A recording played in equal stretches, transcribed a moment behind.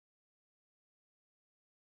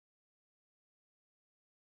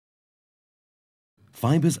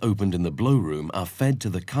Fibers opened in the blow room are fed to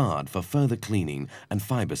the card for further cleaning and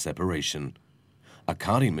fiber separation. A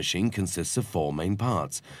carding machine consists of 4 main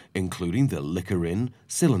parts, including the liquor-in,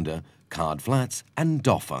 cylinder, card flats, and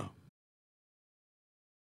doffer.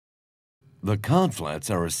 The card flats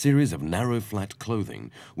are a series of narrow flat clothing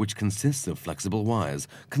which consists of flexible wires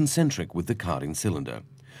concentric with the carding cylinder,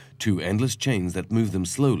 2 endless chains that move them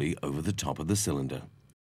slowly over the top of the cylinder.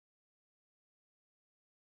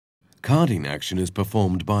 Carding action is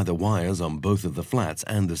performed by the wires on both of the flats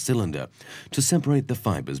and the cylinder to separate the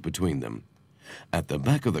fibers between them. At the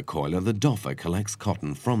back of the coiler, the doffer collects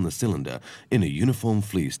cotton from the cylinder in a uniform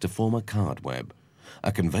fleece to form a card web.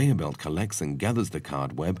 A conveyor belt collects and gathers the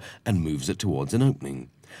card web and moves it towards an opening.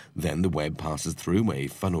 Then the web passes through a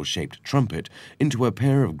funnel-shaped trumpet into a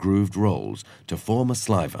pair of grooved rolls to form a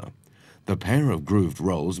sliver. The pair of grooved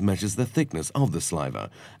rolls measures the thickness of the sliver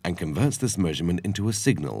and converts this measurement into a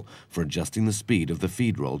signal for adjusting the speed of the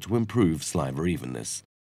feed roll to improve sliver evenness.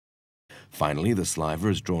 Finally, the sliver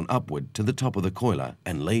is drawn upward to the top of the coiler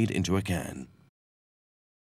and laid into a can.